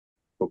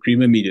For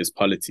Creamer Media's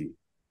Polity,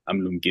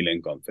 I'm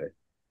Lumkile Nkomfe.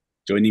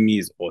 Joining me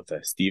is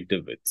author Steve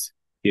de Witt,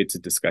 here to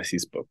discuss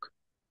his book,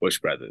 Bush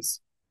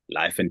Brothers,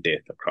 Life and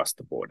Death Across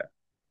the Border.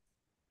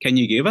 Can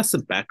you give us a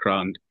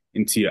background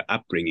into your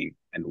upbringing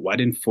and what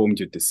informed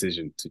your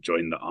decision to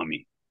join the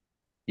army?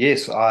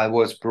 Yes, I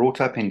was brought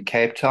up in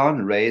Cape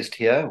Town, raised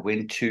here,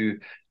 went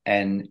to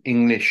an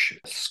English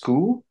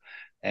school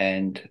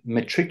and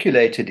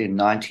matriculated in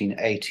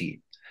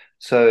 1980.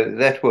 So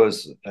that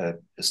was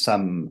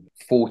some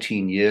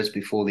 14 years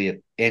before the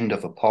end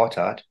of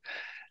apartheid.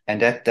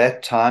 And at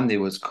that time, there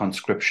was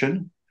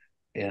conscription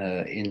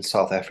in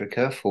South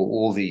Africa for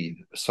all the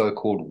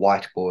so-called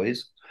white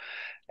boys.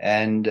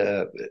 And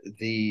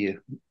the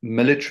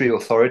military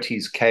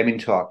authorities came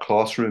into our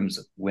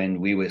classrooms when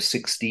we were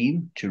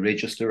 16 to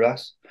register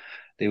us.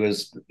 There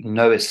was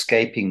no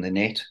escaping the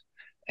net.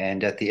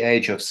 And at the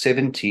age of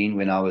 17,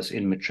 when I was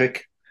in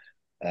matric,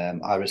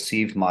 I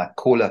received my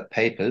call-up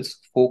papers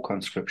for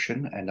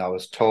conscription, and I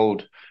was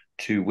told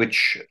to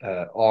which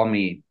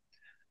army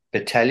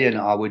battalion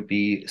I would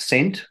be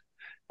sent.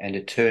 And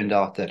it turned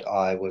out that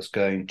I was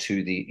going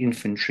to the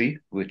infantry,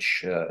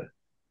 which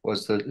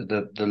was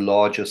the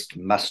largest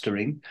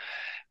mustering,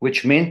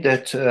 which meant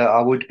that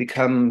I would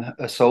become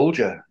a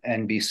soldier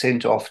and be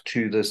sent off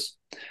to this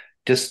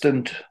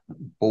distant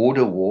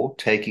border war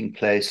taking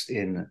place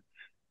in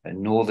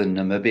northern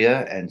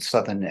Namibia and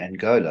southern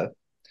Angola,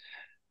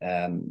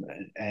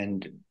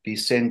 and be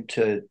sent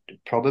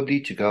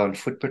probably to go on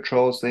foot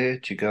patrols there,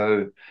 to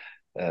go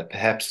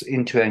perhaps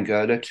into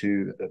Angola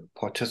to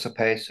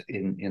participate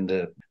in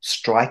the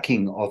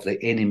striking of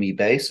the enemy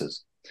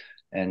bases.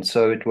 And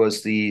so it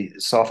was the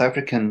South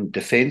African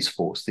Defence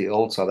Force, the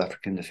old South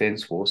African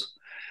Defence Force,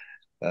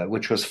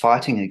 which was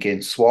fighting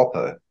against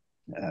SWAPO.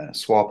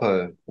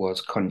 SWAPO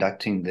was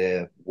conducting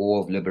their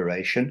war of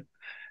liberation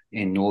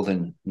in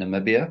northern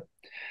Namibia.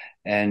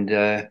 And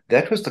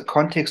that was the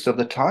context of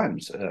the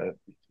times.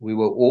 We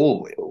were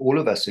all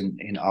of us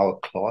in our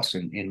class,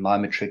 in my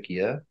matric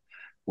year,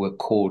 were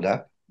called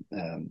up.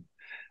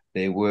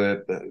 There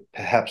were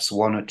perhaps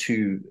one or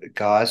two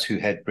guys who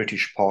had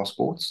British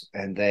passports,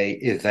 and they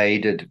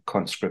evaded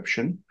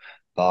conscription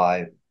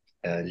by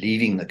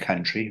leaving the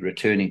country,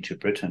 returning to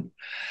Britain.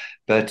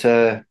 But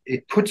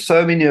it put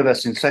so many of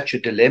us in such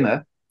a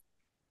dilemma.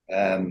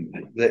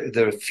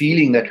 The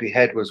feeling that we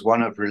had was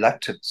one of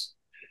reluctance.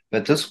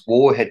 But this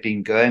war had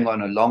been going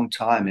on a long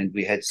time, and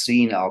we had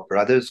seen our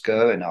brothers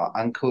go, and our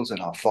uncles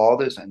and our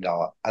fathers and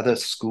our other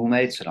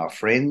schoolmates and our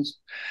friends.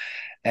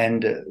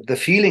 And the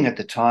feeling at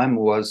the time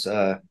was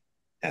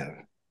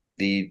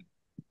the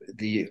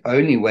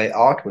only way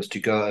out was to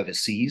go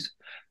overseas.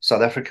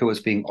 South Africa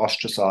was being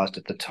ostracized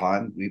at the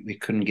time. We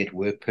couldn't get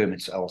work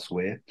permits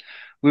elsewhere.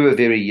 We were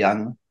very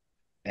young,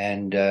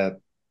 and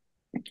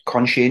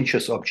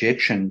conscientious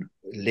objection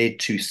led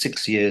to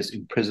 6 years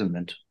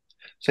imprisonment.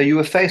 So you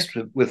were faced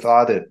with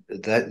either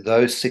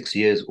those 6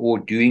 years or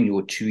doing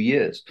your 2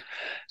 years.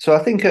 So I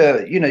think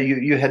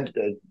you had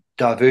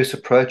diverse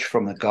approach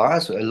from the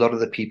guys. A lot of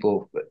the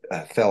people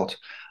felt,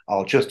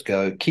 I'll just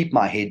go, keep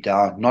my head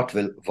down, not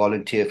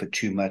volunteer for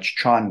too much,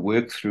 try and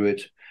work through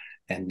it,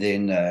 and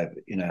then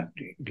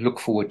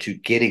look forward to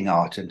getting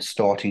out and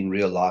starting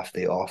real life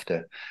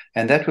thereafter.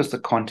 And that was the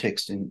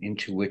context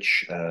into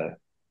which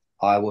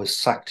I was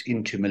sucked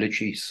into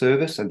military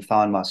service and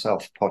found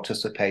myself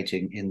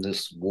participating in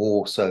this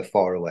war so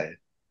far away.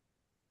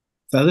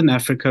 Southern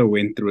Africa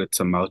went through a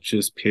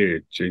tumultuous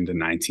period during the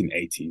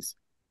 1980s.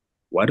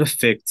 What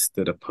effects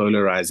did a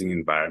polarizing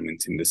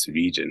environment in this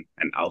region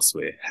and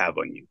elsewhere have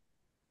on you?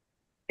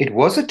 It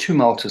was a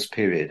tumultuous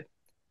period,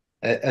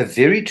 a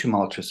very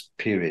tumultuous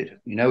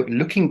period.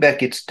 Looking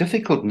back, it's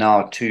difficult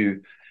now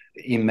to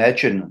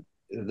imagine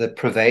the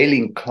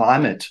prevailing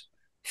climate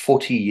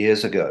 40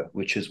 years ago,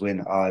 which is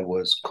when I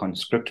was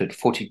conscripted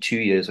 42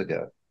 years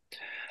ago.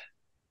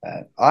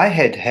 I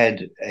had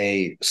had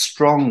a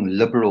strong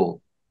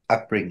liberal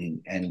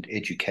upbringing and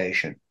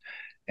education,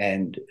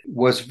 and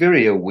was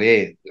very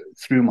aware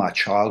through my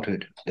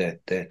childhood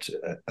that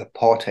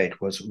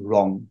apartheid was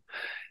wrong.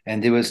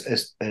 And there was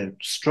a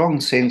strong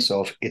sense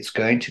of it's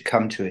going to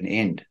come to an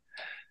end.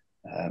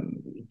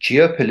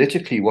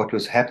 Geopolitically, what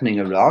was happening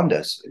around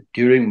us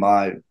during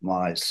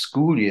my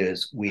school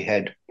years, we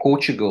had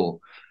Portugal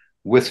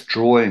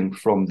withdrawing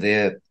from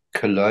their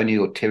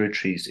colonial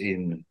territories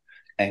in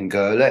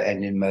Angola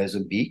and in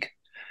Mozambique.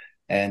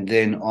 And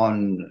then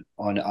on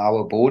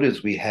our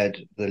borders, we had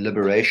the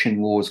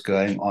liberation wars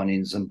going on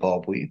in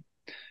Zimbabwe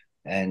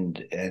and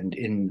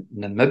in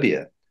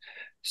Namibia.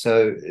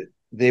 So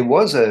there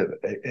was a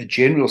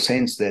general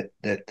sense that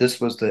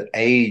this was the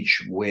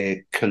age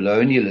where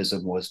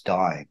colonialism was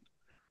dying,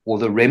 or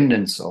the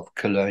remnants of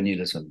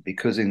colonialism,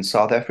 because in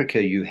South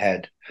Africa you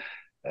had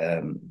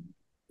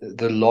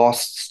the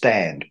last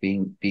stand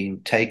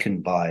being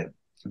taken by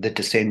the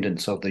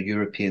descendants of the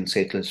European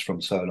settlers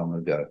from so long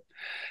ago.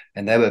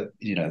 And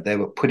they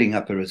were putting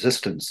up a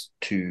resistance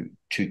to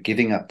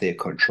giving up their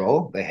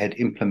control. They had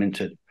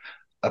implemented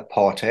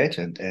apartheid,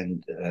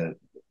 and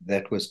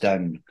that was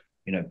done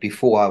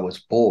before I was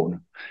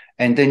born.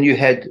 And then you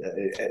had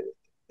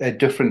a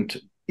different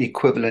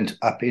equivalent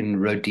up in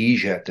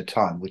Rhodesia at the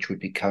time, which would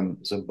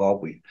become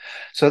Zimbabwe.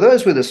 So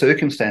those were the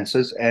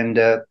circumstances, and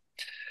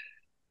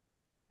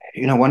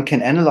one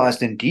can analyze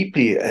them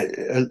deeply.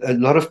 A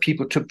lot of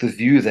people took the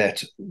view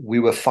that we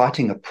were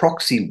fighting a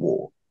proxy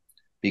war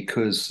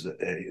because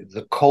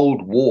the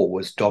Cold War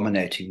was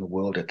dominating the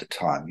world at the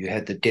time. You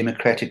had the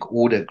democratic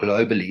order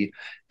globally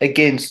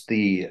against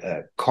the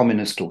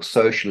communist or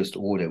socialist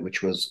order,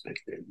 which was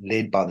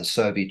led by the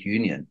Soviet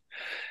Union.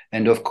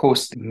 And of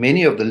course,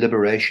 many of the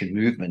liberation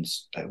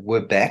movements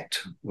were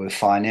backed, were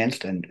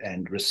financed,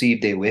 and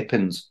received their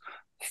weapons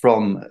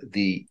from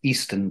the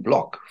Eastern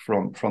Bloc,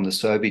 from the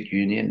Soviet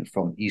Union,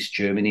 from East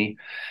Germany.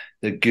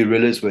 The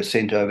guerrillas were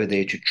sent over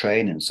there to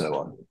train and so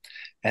on.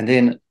 And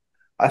then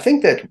I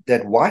think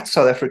that white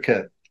South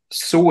Africa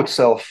saw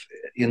itself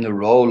in the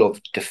role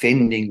of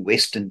defending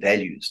Western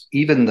values,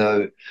 even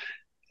though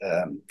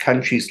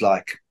countries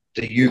like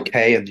the UK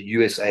and the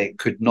USA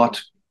could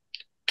not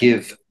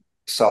give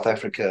South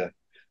Africa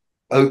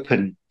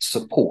open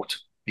support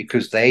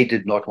because they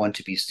did not want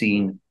to be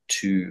seen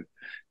to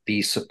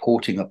be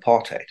supporting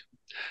apartheid.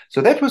 So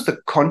that was the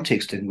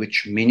context in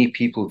which many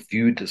people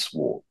viewed this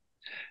war.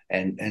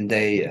 And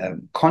they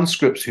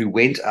conscripts who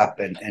went up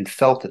and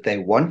felt that they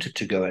wanted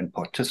to go and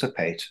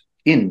participate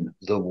in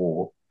the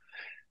war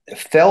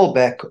fell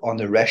back on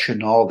the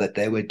rationale that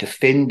they were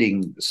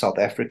defending South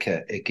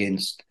Africa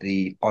against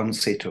the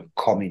onset of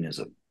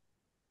communism.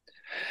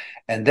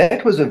 And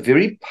that was a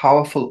very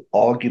powerful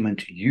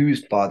argument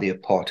used by the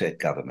apartheid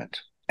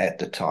government at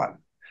the time,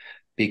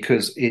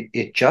 because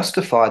it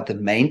justified the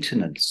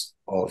maintenance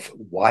of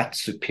white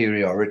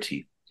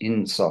superiority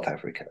in South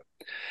Africa.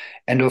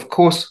 And of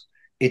course,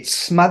 it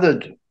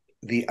smothered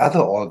the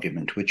other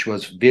argument, which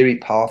was very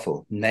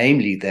powerful,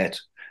 namely that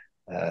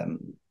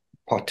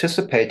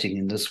participating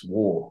in this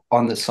war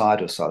on the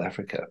side of South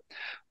Africa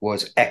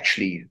was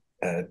actually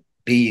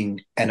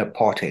being an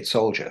apartheid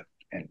soldier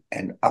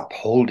and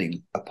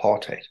upholding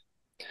apartheid.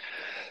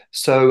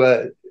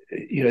 So,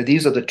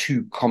 these are the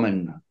two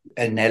common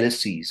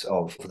analyses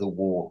of the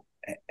war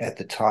at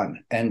the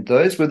time. And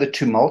those were the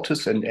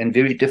tumultuous and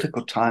very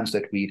difficult times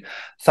that we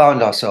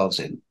found ourselves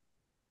in.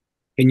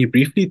 Can you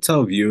briefly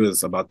tell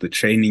viewers about the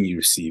training you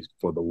received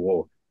for the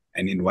war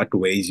and in what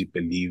ways you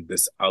believe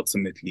this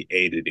ultimately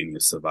aided in your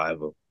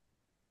survival?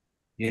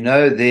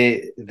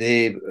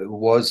 There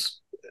was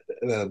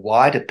a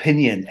wide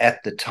opinion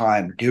at the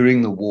time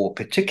during the war,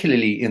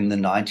 particularly in the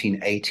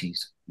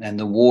 1980s, and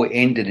the war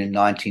ended in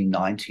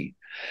 1990,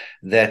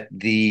 that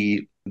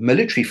the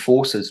military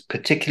forces,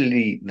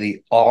 particularly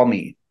the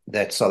army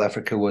that South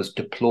Africa was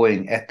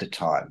deploying at the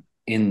time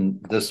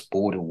in this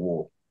border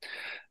war,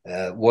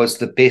 was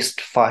the best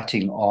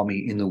fighting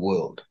army in the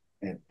world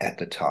at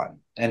the time.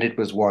 And it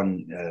was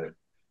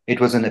it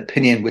was an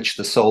opinion which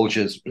the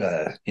soldiers,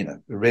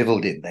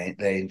 reveled in.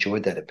 They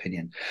enjoyed that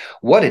opinion.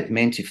 What it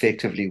meant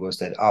effectively was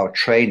that our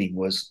training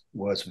was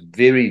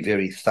very,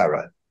 very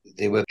thorough.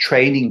 There were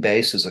training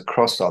bases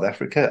across South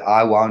Africa.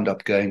 I wound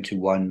up going to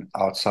one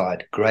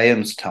outside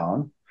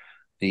Grahamstown,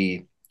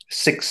 the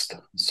 6th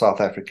South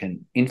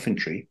African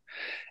Infantry,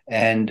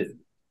 and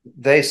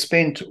they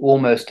spent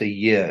almost a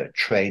year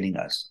training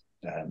us,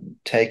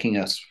 taking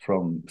us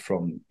from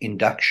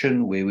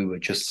induction, where we were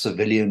just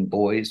civilian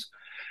boys,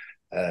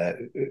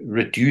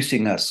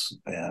 reducing us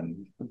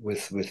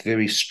with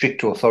very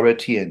strict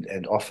authority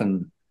and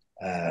often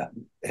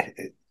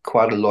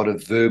quite a lot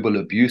of verbal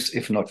abuse,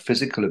 if not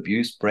physical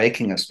abuse,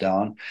 breaking us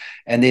down,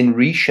 and then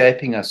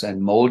reshaping us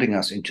and molding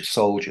us into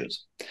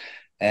soldiers.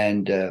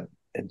 And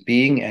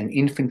being an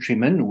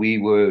infantryman, we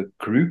were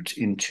grouped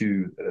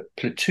into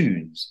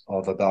platoons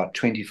of about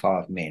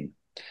 25 men.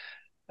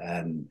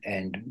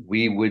 And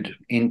we would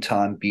in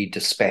time be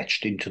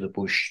dispatched into the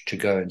bush to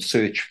go and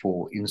search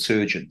for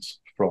insurgents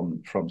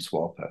from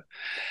SWAPO.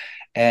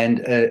 And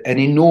an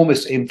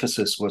enormous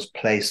emphasis was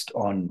placed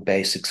on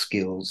basic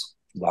skills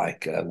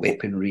like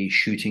weaponry,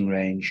 shooting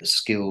range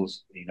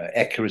skills,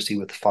 accuracy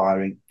with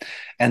firing,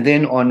 and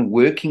then on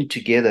working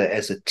together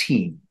as a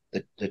team,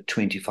 the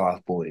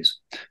 25 boys.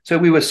 So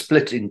we were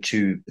split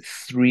into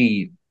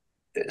 3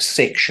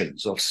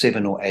 sections of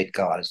 7 or 8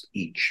 guys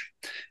each.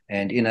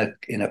 And in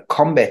a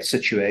combat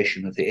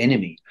situation with the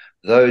enemy,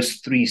 those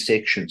 3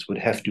 sections would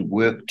have to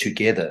work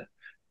together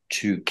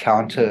to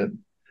counter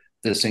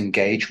this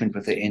engagement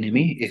with the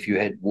enemy if you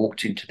had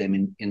walked into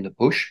them in the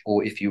bush,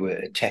 or if you were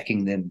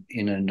attacking them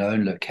in a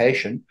known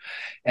location.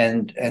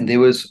 And there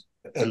was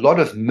a lot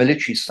of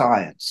military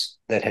science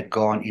that had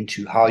gone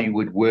into how you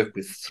would work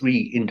with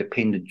 3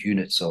 independent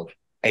units of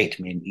 8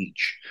 men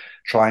each,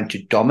 trying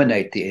to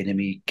dominate the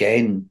enemy,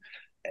 gain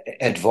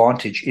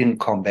advantage in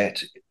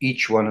combat.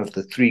 Each one of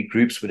the 3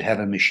 groups would have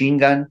a machine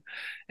gun,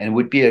 and it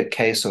would be a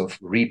case of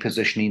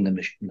repositioning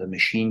the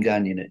machine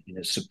gun in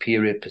a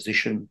superior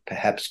position,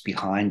 perhaps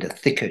behind a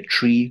thicker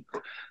tree,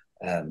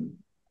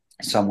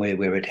 somewhere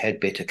where it had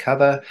better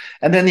cover.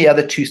 And then the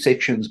other 2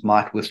 sections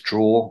might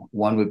withdraw.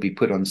 One would be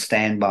put on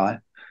standby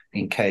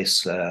in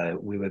case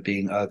we were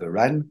being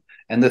overrun,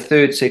 And the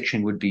third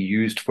section would be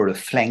used for a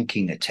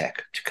flanking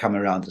attack to come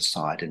around the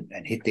side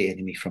and hit the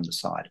enemy from the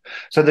side.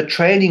 So the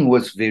training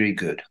was very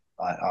good.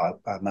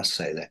 I must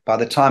say that. By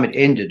the time it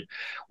ended,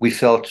 we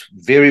felt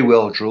very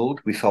well drilled.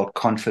 We felt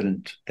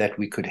confident that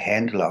we could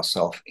handle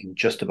ourselves in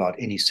just about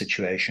any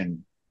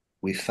situation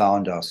we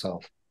found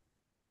ourselves.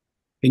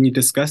 Can you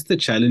discuss the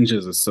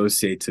challenges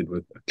associated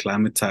with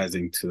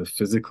acclimatizing to the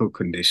physical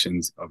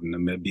conditions of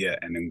Namibia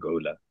and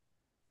Angola?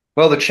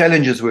 Well, the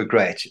challenges were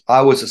great.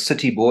 I was a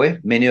city boy.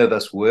 Many of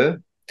us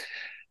were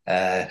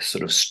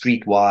sort of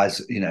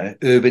streetwise,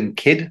 urban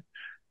kid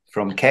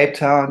from Cape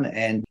Town.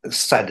 And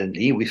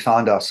suddenly we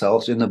found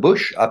ourselves in the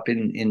bush up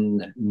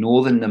in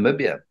northern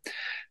Namibia.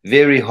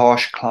 Very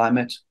harsh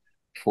climate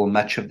for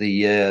much of the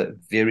year,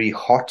 very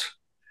hot,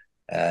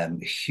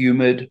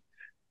 humid.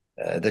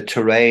 The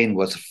terrain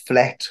was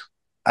flat.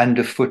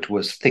 Underfoot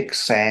was thick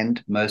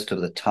sand most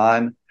of the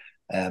time.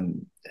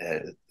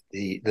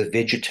 The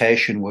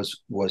vegetation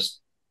was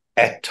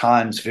at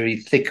times very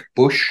thick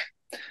bush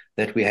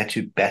that we had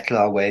to battle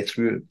our way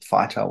through,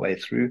 fight our way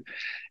through.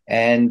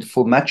 And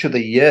for much of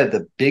the year,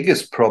 the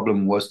biggest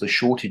problem was the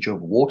shortage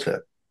of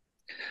water.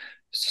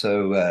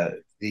 So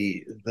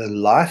the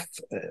life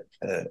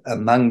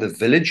among the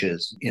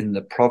villages in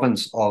the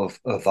province of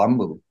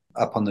Ovambu,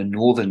 up on the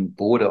northern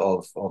border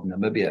of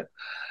Namibia,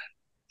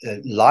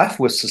 life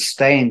was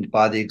sustained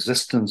by the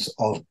existence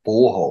of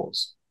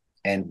boreholes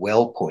and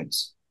well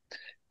points.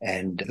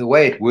 And the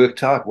way it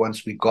worked out,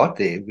 once we got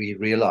there, we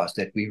realized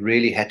that we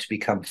really had to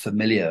become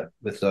familiar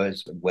with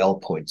those well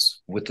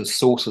points, with the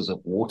sources of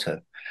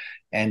water.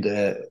 And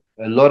a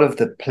lot of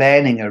the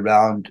planning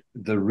around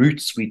the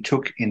routes we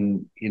took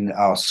in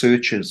our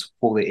searches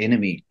for the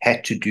enemy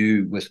had to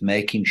do with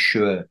making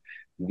sure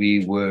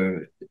we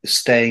were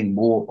staying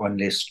more or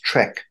less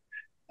track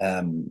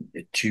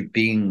to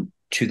being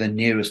to the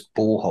nearest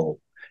borehole.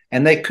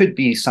 And they could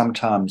be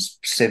sometimes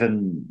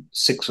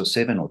 6 or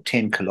 7 or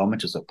 10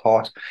 kilometers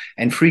apart.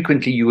 And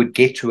frequently you would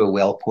get to a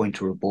well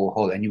point or a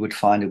borehole and you would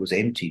find it was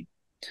empty.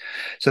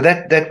 So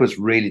that was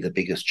really the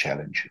biggest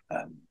challenge.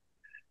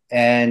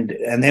 And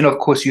then, of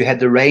course, you had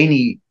the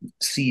rainy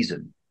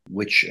season,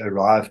 which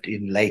arrived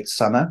in late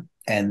summer.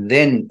 And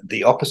then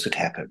the opposite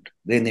happened.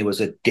 Then there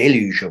was a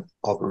deluge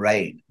of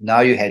rain.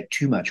 Now you had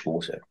too much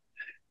water.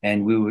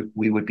 And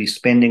we would be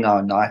spending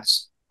our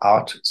nights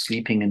out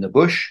sleeping in the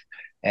bush.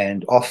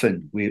 And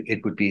often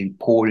it would be in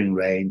pouring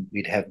rain.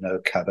 We'd have no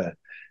cover,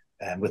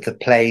 with the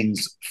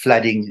plains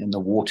flooding and the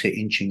water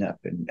inching up.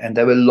 And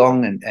they were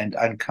long and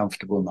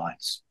uncomfortable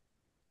nights.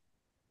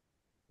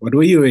 What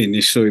were your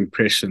initial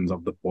impressions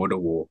of the border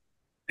war?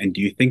 And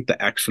do you think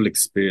the actual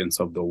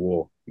experience of the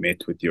war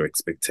met with your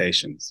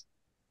expectations?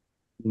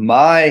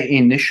 My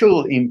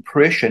initial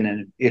impression,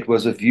 and it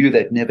was a view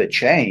that never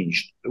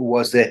changed,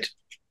 was that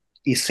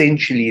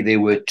essentially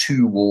there were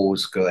two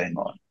wars going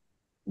on.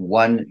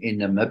 One in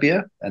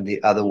Namibia and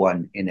the other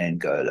one in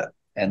Angola.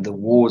 And the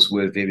wars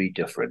were very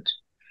different.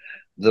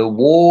 The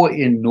war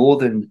in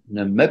northern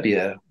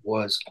Namibia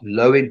was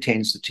low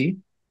intensity.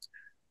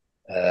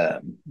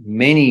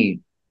 Many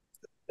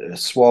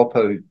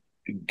SWAPO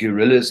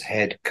guerrillas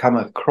had come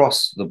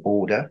across the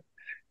border,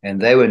 and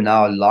they were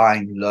now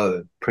lying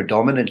low,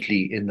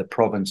 predominantly in the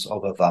province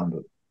of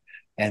Ovambu.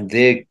 And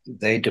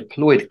they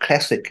deployed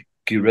classic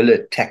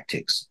guerrilla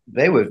tactics.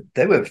 They were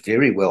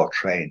very well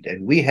trained,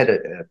 and we had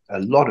a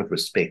lot of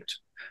respect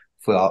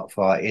for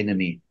our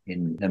enemy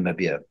in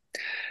Namibia.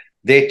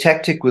 Their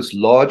tactic was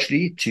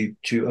largely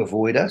to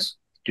avoid us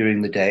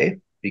during the day,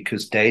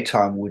 because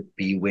daytime would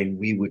be when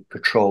we would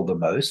patrol the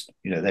most.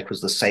 That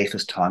was the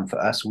safest time for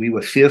us. We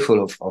were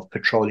fearful of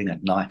patrolling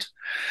at night.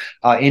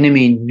 Our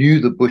enemy knew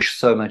the bush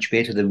so much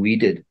better than we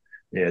did.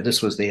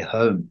 This was their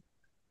home,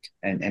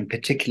 and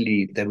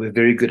particularly they were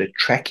very good at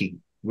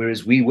tracking,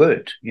 whereas we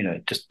weren't.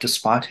 Just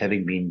despite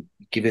having been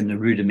given the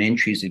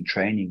rudimentaries in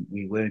training,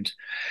 we weren't.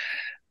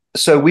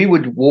 So we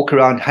would walk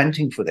around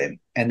hunting for them,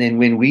 and then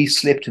when we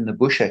slept in the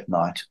bush at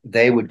night,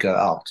 they would go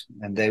out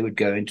and they would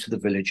go into the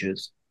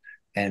villages,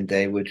 and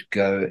they would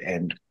go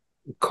and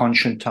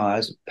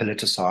conscientize,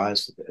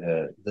 politicize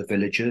the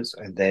villages,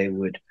 and they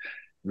would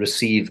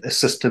receive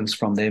assistance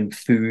from them,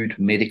 food,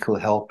 medical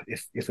help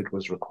if it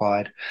was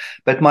required.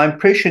 But my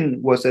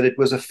impression was that it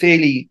was a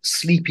fairly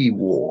sleepy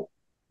war.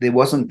 There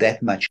wasn't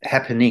that much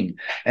happening.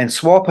 And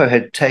SWAPO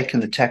had taken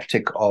the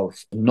tactic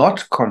of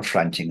not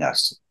confronting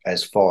us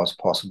as far as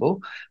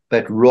possible,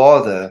 but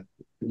rather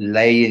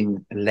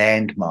laying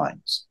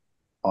landmines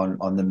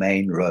on the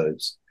main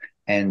roads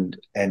and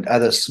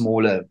other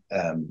smaller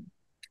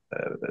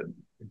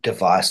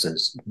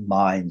devices,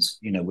 mines,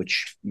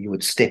 which you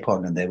would step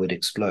on and they would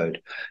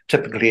explode.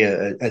 Typically,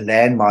 a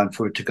landmine,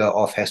 for it to go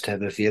off, has to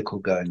have a vehicle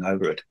going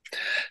over it.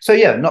 So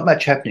yeah, not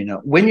much happening.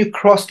 Now, when you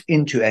crossed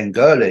into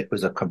Angola, it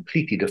was a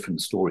completely different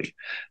story.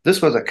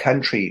 This was a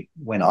country,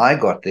 when I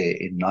got there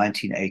in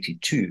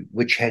 1982,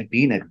 which had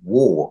been at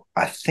war,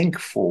 I think,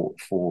 for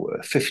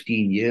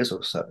 15 years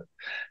or so.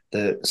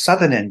 The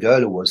southern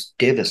Angola was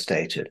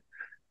devastated.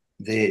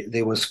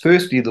 There was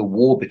firstly the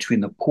war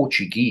between the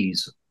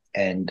Portuguese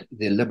and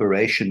the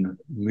liberation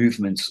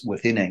movements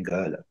within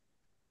Angola.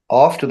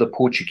 After the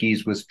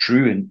Portuguese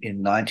withdrew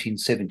in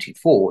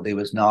 1974, there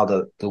was now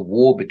the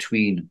war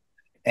between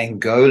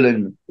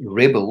Angolan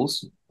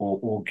rebels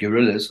or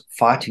guerrillas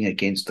fighting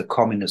against the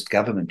communist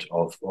government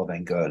of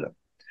Angola.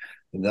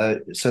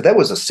 So that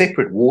was a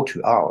separate war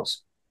to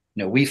ours.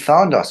 We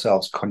found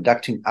ourselves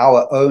conducting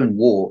our own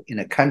war in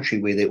a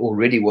country where there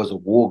already was a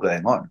war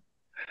going on.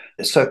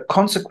 So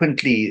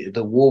consequently,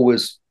 the war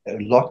was a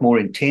lot more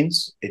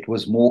intense. It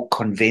was more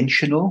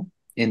conventional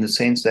in the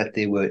sense that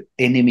there were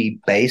enemy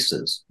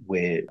bases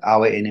where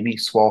our enemy,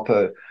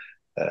 SWAPO,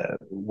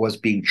 was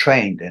being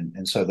trained.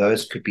 And so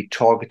those could be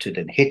targeted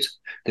and hit.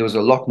 There was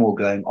a lot more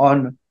going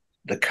on.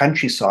 The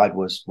countryside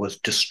was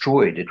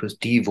destroyed. It was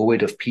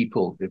devoid of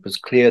people. It was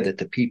clear that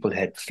the people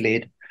had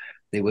fled.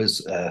 There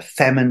was a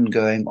famine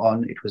going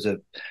on. It was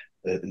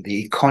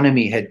the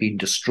economy had been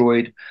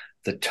destroyed.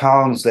 The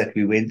towns that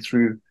we went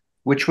through,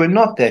 which were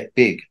not that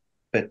big,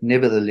 but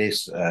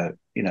nevertheless,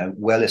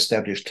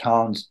 well-established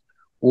towns,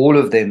 all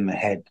of them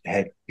had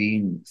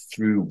been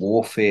through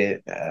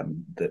warfare.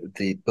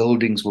 The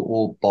buildings were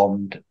all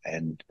bombed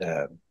and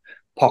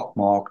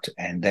pockmarked,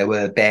 and they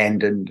were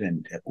abandoned,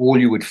 and all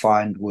you would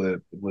find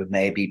were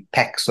maybe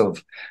packs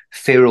of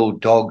feral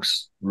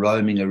dogs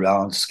roaming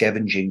around,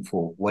 scavenging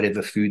for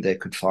whatever food they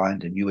could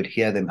find, and you would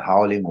hear them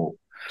howling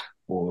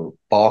or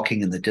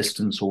barking in the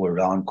distance or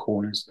around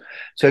corners.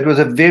 So it was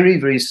a very,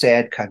 very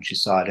sad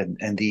countryside,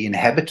 and the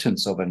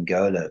inhabitants of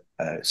Angola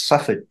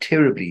suffered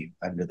terribly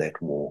under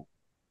that war.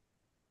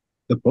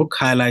 The book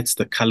highlights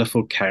the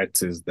colorful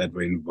characters that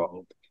were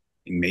involved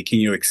in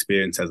making your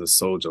experience as a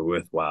soldier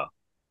worthwhile.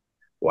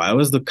 Why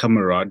was the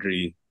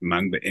camaraderie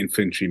among the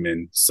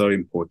infantrymen so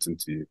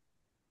important to you?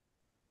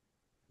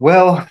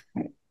 Well,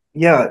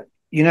 yeah,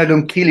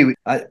 Lumkili,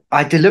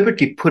 I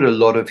deliberately put a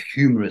lot of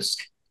humorous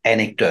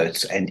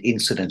anecdotes and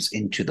incidents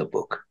into the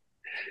book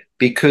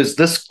because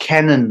this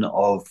canon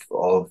of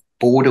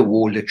border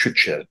war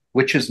literature,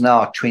 which is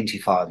now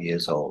 25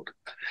 years old,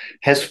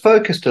 has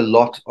focused a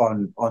lot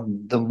on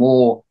the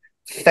more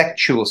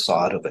factual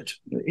side of it.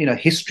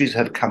 Histories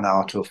have come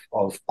out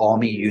of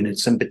army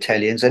units and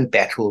battalions and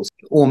battles,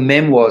 or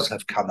memoirs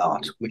have come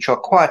out, which are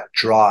quite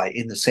dry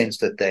in the sense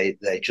that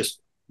they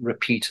just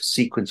repeat a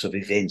sequence of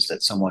events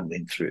that someone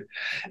went through.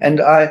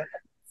 And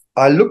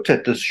I looked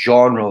at this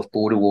genre of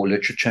border war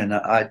literature, and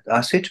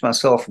I said to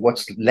myself,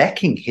 what's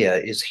lacking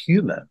here is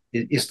humor,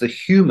 is the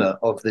humor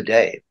of the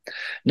day.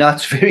 Now,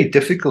 it's very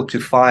difficult to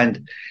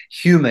find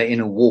humor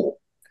in a war.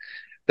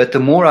 But the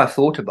more I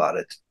thought about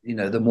it,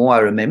 the more I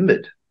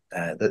remembered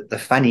the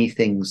funny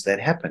things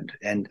that happened.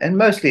 And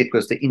mostly it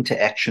was the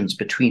interactions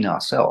between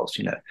ourselves,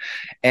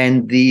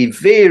 and the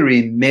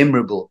very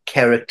memorable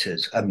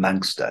characters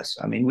amongst us.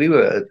 I mean, we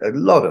were a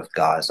lot of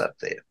guys up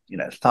there,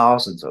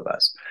 thousands of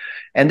us.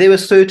 And there were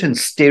certain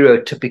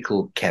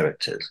stereotypical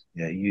characters.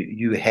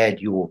 You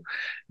had your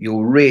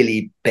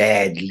really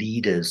bad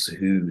leaders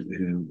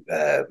who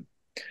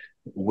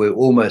were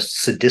almost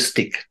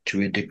sadistic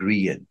to a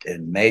degree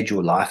and made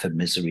your life a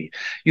misery.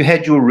 You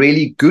had your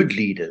really good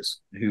leaders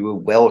who were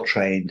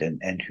well-trained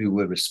and who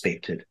were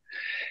respected.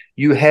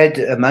 You had,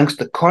 amongst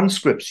the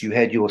conscripts, you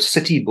had your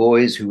city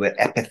boys who were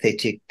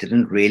apathetic,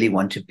 didn't really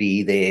want to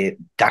be there,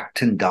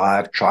 ducked and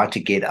dived, tried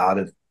to get out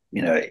of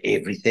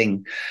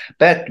everything.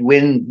 But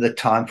when the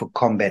time for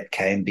combat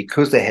came,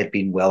 because they had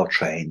been well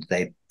trained,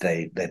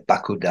 they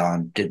buckled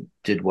down,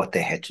 did what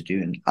they had to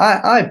do. And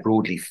I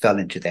broadly fell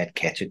into that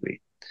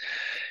category.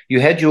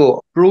 You had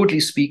broadly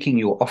speaking,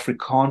 your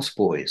Afrikaans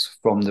boys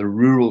from the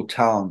rural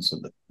towns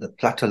and the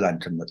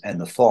platteland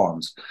and the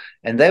farms,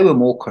 and they were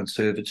more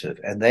conservative,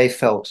 and they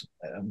felt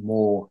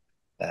more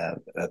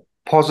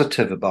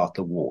positive about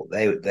the war.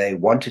 They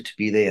wanted to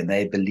be there, and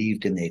they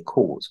believed in their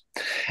cause.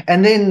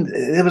 And then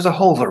there was a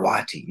whole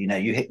variety.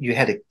 You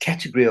had a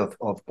category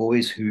of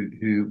boys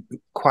who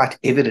quite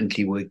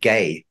evidently were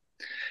gay,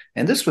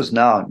 and this was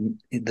now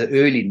in the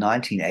early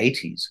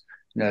 1980s.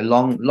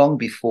 Long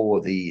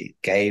before the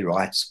gay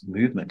rights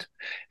movement.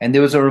 And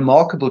there was a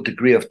remarkable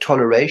degree of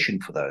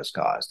toleration for those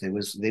guys. There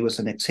was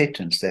an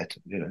acceptance that,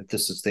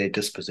 this is their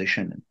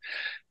disposition.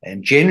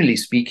 And generally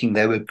speaking,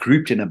 they were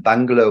grouped in a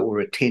bungalow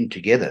or a tent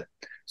together.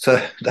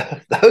 So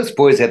those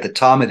boys had the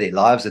time of their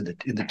lives in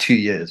the 2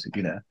 years,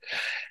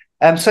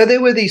 So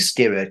there were these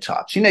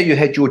stereotypes. You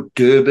had your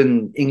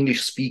Durban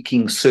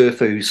English-speaking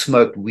surfer who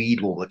smoked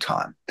weed all the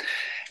time.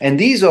 And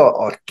these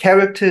are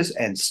characters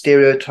and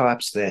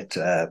stereotypes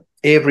that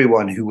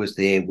everyone who was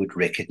there would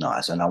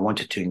recognize. And I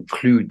wanted to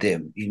include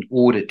them in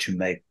order to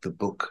make the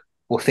book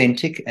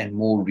authentic and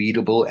more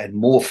readable and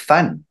more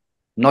fun,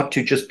 not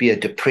to just be a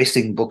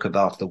depressing book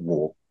about the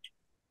war.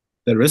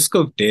 The risk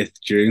of death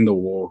during the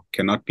war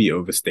cannot be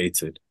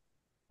overstated.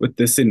 With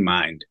this in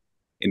mind,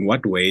 in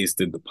what ways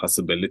did the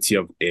possibility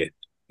of death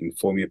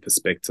inform your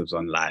perspectives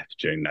on life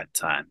during that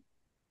time?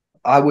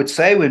 I would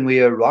say when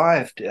we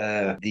arrived,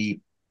 the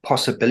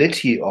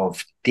possibility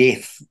of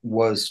death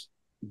was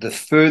the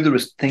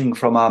furthest thing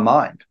from our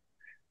mind,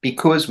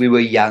 because we were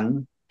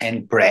young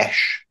and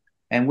brash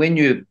And when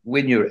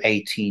you're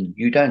 18,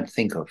 you don't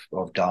think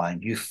of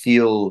dying. You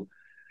feel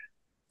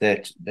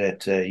that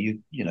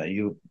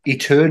you're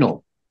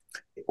eternal.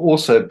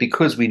 Also,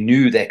 because we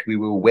knew that we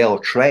were well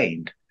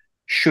trained,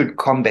 should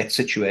combat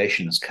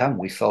situations come,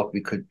 we felt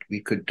we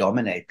could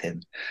dominate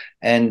them.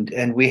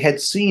 And we had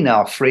seen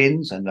our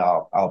friends and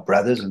our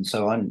brothers and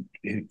so on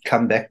who'd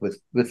come back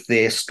with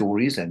their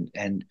stories,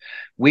 and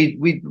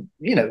we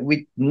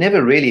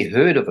never really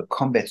heard of a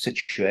combat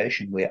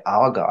situation where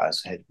our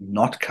guys had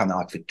not come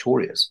out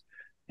victorious.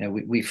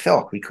 We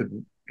felt we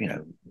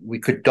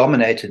could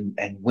dominate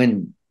and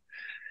win.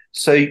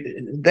 So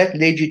that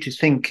led you to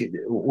think,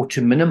 or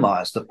to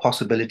minimize the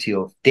possibility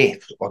of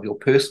death, of your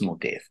personal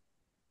death.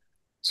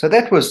 So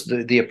that was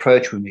the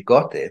approach when we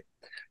got there.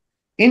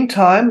 In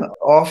time,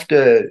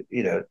 after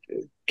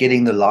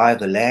getting the lie of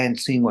the land,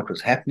 seeing what was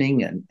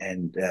happening,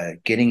 and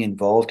getting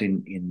involved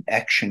in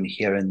action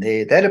here and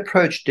there, that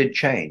approach did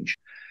change.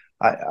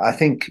 I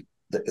think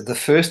the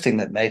first thing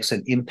that makes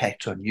an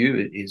impact on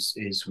you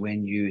is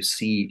when you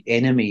see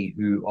enemy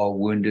who are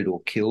wounded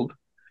or killed,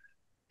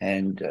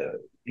 and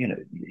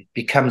it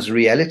becomes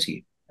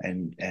reality,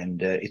 and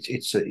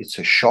it's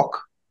a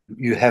shock.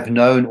 You have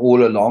known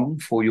all along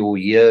for your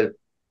year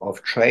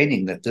of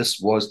training that this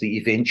was the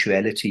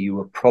eventuality you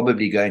were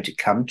probably going to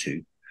come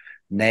to,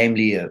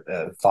 namely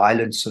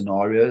violent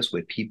scenarios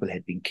where people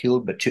had been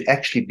killed. But to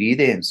actually be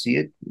there and see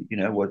it,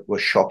 what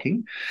was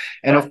shocking.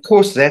 And of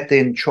course, that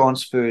then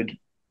transferred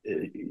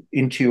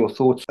into your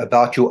thoughts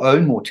about your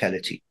own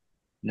mortality.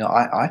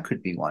 I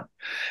could be one.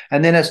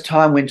 And then as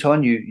time went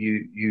on,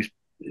 you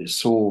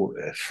saw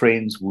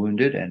friends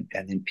wounded, and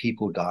then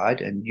people died,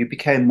 and you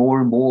became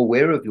more and more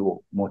aware of your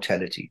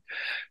mortality,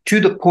 to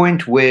the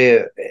point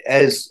where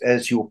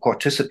as your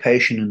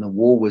participation in the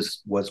war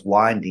was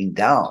winding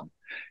down,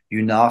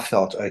 you now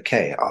felt,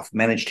 okay, I've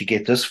managed to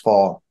get this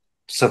far,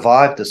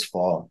 survived this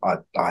far,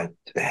 I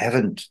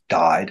haven't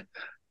died,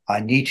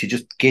 I need to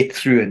just get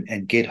through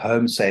and get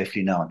home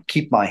safely now and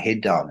keep my head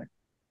down.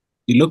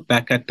 You look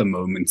back at the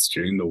moments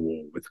during the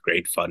war with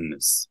great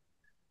fondness.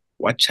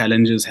 What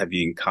challenges have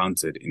you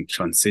encountered in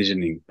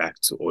transitioning back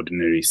to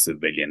ordinary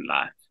civilian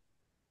life?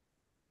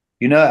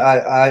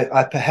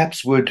 I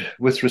perhaps would,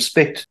 with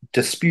respect,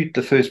 dispute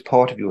the first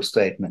part of your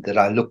statement, that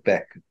I look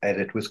back at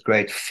it with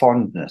great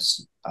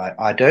fondness.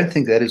 I don't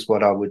think that is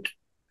what I would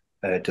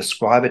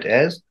describe it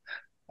as.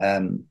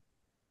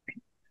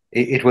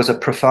 It was a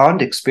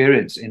profound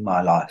experience in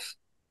my life,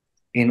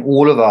 in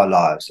all of our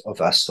lives,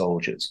 of us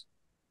soldiers.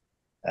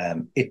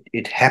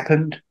 It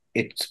happened.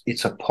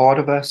 It's a part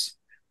of us.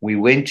 We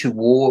went to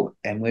war,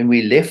 and when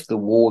we left the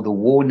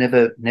war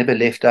never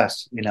left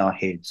us in our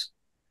heads.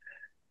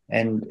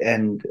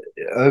 And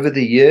over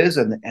the years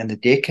and the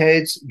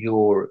decades,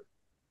 your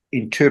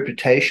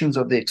interpretations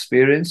of the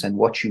experience and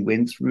what you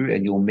went through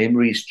and your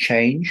memories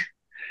change.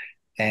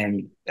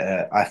 And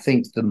I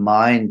think the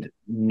mind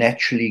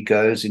naturally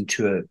goes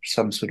into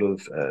some sort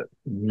of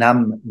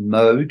numb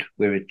mode,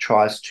 where it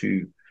tries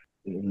to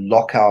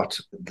lock out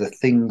the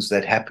things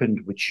that happened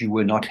which you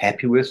were not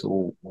happy with,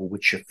 or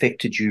which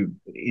affected you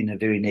in a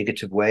very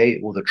negative way,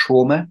 or the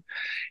trauma.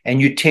 And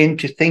you tend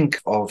to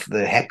think of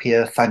the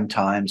happier, fun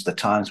times, the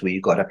times where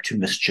you got up to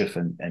mischief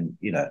and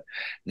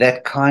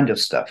that kind of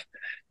stuff.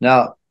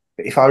 Now,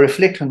 if I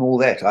reflect on all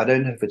that, I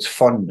don't know if it's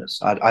fondness.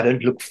 I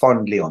don't look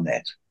fondly on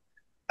that.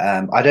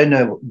 I don't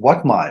know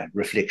what my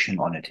reflection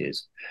on it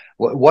is.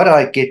 What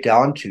I get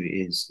down to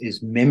is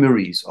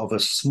memories of a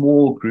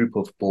small group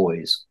of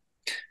boys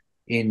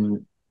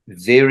in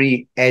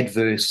very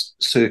adverse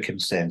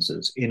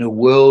circumstances, in a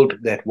world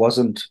that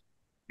wasn't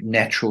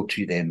natural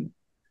to them,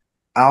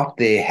 out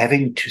there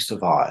having to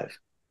survive,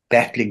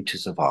 battling to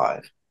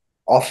survive,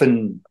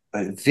 often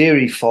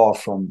very far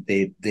from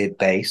their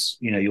base.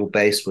 Your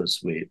base was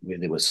where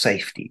there was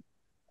safety,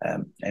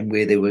 and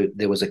where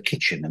there was a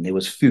kitchen, and there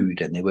was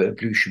food, and there were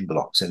ablution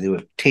blocks, and there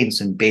were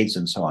tents and beds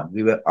and so on.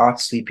 We were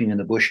out sleeping in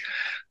the bush.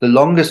 The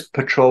longest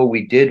patrol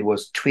we did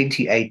was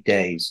 28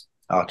 days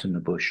out in the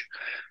bush,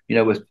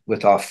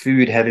 with our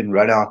food having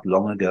run out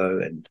long ago,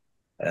 and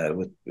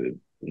with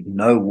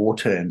no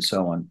water and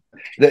so on.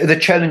 The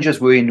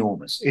challenges were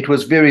enormous. It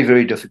was very,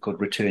 very difficult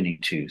returning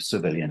to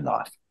civilian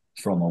life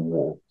from a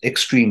war,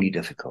 extremely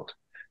difficult.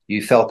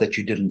 You felt that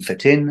you didn't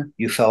fit in.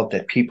 You felt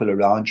that people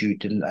around you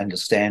didn't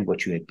understand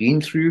what you had been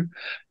through.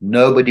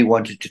 Nobody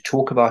wanted to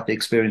talk about the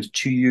experience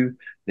to you.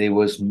 There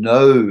was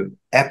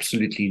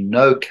absolutely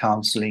no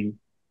counseling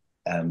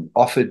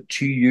offered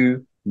to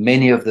you.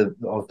 Many of the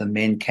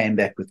men came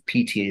back with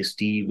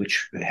PTSD,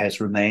 which has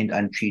remained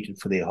untreated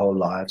for their whole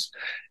lives.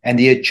 And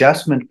the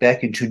adjustment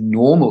back into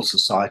normal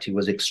society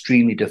was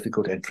extremely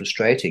difficult and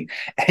frustrating.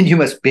 And you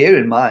must bear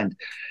in mind,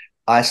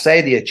 I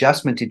say the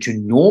adjustment into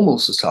normal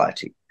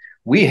society.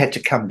 We had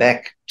to come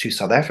back to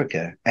South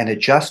Africa and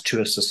adjust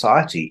to a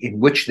society in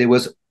which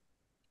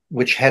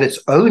which had its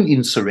own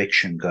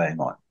insurrection going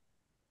on.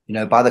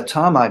 By the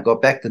time I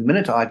got back, the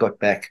minute I got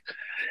back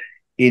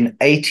in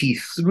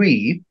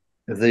 1983,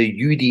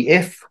 the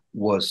UDF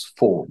was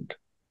formed,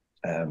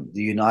 the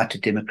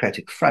United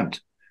Democratic Front,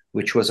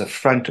 which was a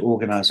front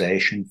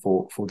organization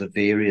for the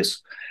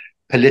various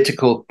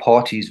political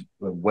parties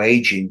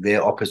waging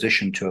their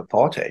opposition to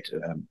apartheid,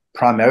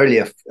 primarily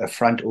a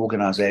front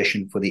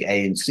organization for the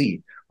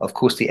ANC. Of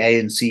course, the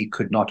ANC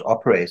could not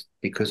operate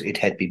because it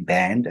had been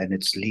banned and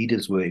its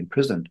leaders were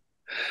imprisoned.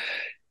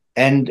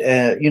 And,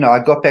 I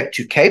got back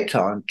to Cape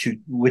Town,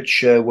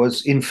 which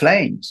was in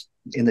flames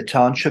in the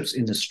townships,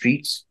 in the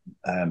streets.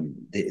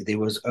 There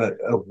was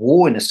a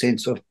war, in a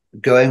sense, of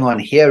going on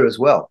here as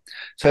well.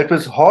 So it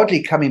was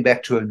hardly coming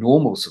back to a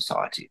normal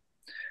society.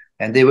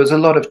 And there was a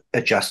lot of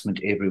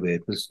adjustment everywhere.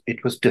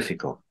 It was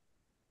difficult.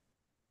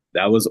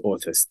 That was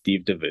author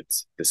Steve de Wit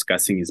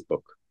discussing his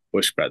book,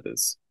 Bush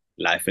Brothers,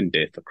 Life and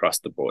Death Across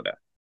the Border.